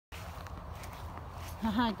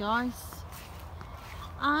Hi guys,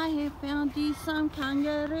 I have found you some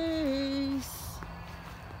kangaroos.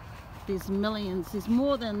 There's millions, there's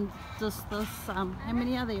more than just this. How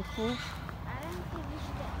many are there? 4? I don't think we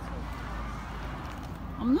should get too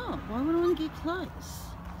close. I'm not. Why would I want to get close?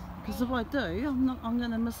 Because if I do, I'm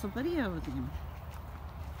going to miss the video of them.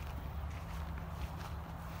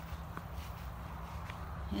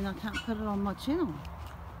 And I can't put it on my channel.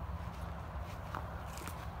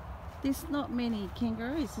 There's not many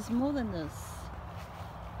kangaroos, there's more than this.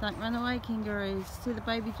 Don't run away, kangaroos. See the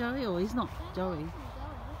baby Joey? Oh, he's not Joey.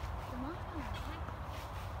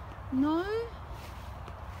 No,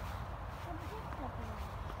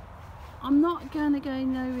 I'm not going to go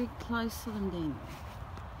nowhere close to them then.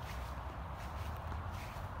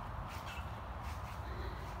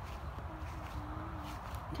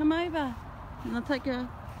 Come over and I'll take a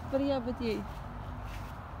video with you.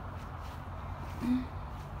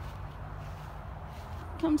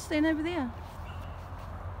 Come stand over there.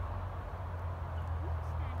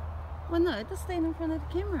 Well, no, just stand in front of the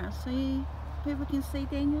camera so people can see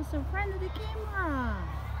Daniel's in front of the camera.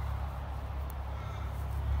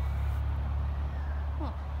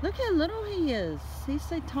 Oh, look how little he is. He's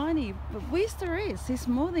so tiny. But where's the rest? There's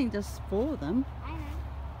more than just 4 of them. I know.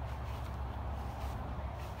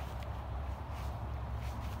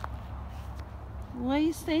 Why are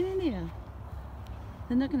you standing there?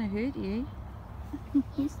 They're not going to hurt you.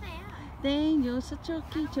 Yes, they are. Daniel's such a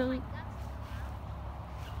cute Joey.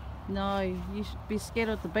 No, you should be scared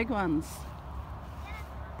of the big ones.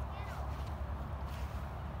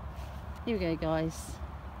 Here we go, guys.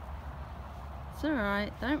 It's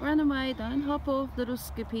alright. Don't run away. Don't hop off, little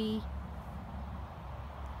Skippy.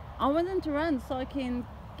 I want them to run so I can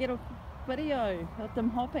get a video of them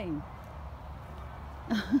hopping.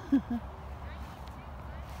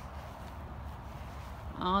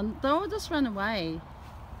 They'll just run away.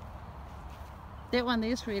 That one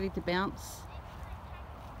there's ready to bounce.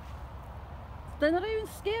 They're not even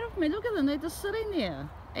scared of me. Look at them. They're just sitting there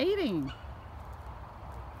eating.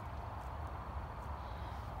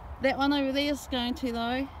 That one over there is going to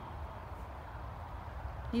though.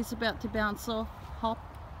 He's about to bounce off. Hop,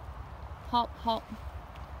 hop, hop.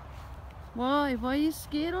 Why? Why are you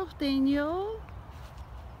scared of Daniel?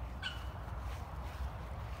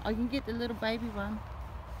 I can get the little baby one.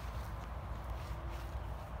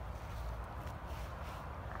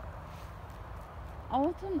 I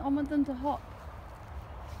want them to hop.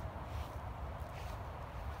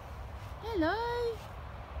 Hello.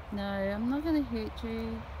 No, I'm not going to hurt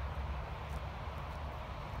you.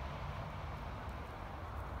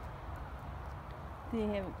 There you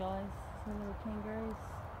have it, guys. The little kangaroos.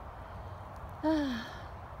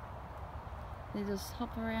 They just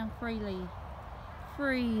hop around freely.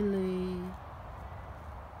 Freely.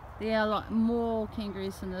 There are like more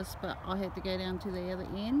kangaroos than this, but I had to go down to the other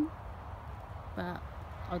end. But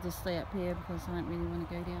I'll just stay up here because I don't really want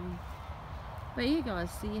to go down. But you guys,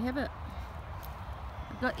 there you have it.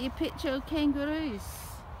 I've got your picture of kangaroos. It's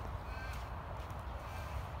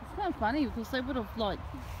kind of funny because they would have like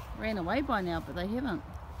ran away by now, but they haven't.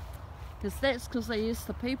 Because that's because they're used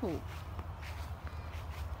to people.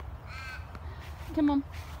 Come on.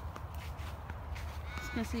 Let's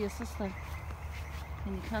go see your sister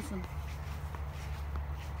and your cousin.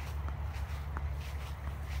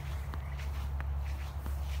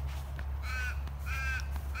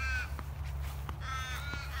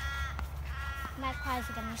 Magpies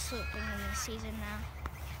are going to swoop in the season now.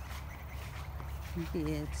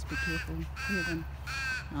 Yeah, just be careful. Heaven.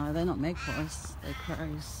 No, they're not magpies, they're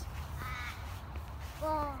crows.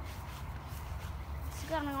 Well, it's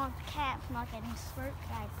going on with cats not getting swooped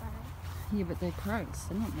by them. Yeah, but they're crows,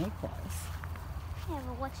 they're not magpies. Yeah,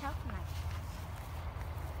 but watch out for magpies.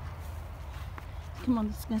 Come on,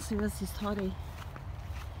 let's go see what's this tidy.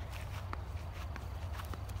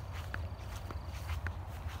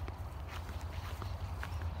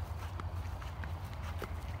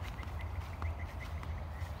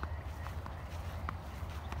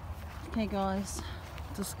 Okay guys,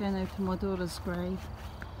 just going over to my daughter's grave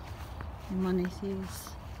and my nephew's.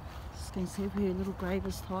 Just going to see if her little grave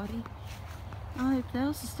is tidy. Oh, the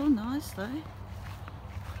flowers are still nice though.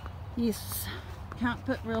 Yes, can't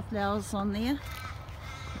put real flowers on there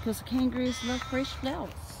because the kangaroos love fresh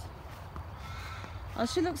flowers. Oh,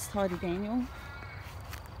 she looks tidy, Daniel.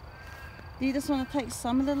 Do you just want to take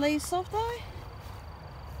some of the leaves off though?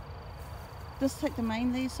 Just take the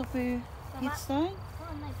main leaves off her headstone?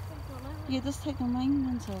 Yeah, just take the main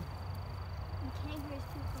ones off. The kangaroos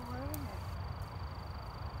poop all over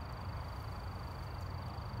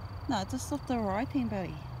her. No, just off the right hand,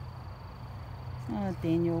 buddy. Oh,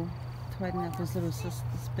 Daniel, trading up his little sister,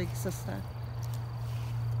 his big sister.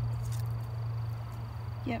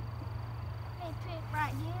 Yep. They put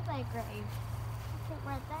right near their grave. They put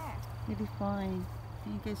right there. He'll be fine.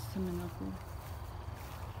 He goes to Monocle.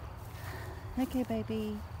 Okay,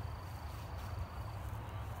 baby.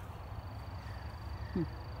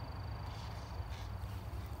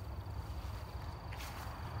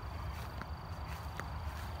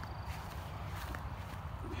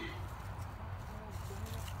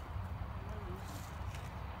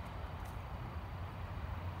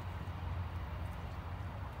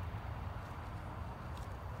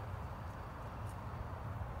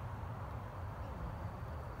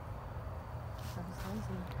 That was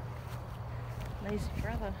lazy. Lazy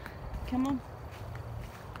brother. Come on.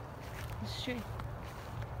 Let's show you.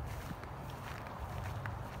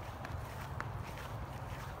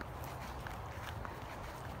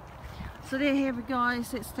 So there you have it,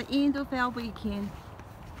 guys. It's the end of our weekend.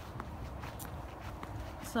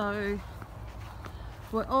 So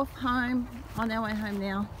we're off home, on our way home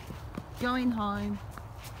now. Going home.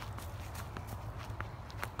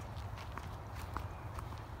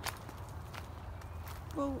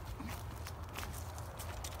 Well,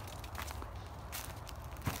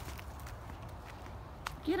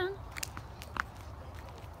 get on.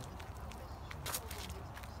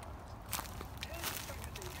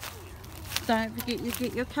 Don't forget you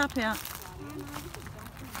get your cup out.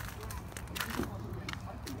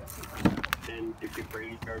 And if you're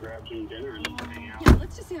free, go grab some dinner and hang out. Yeah,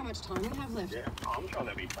 let's just see how much time we have left. Yeah, I'm sure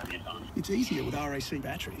there'll be plenty of time. It's easier with RAC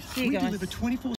batteries. See you We guys. deliver 24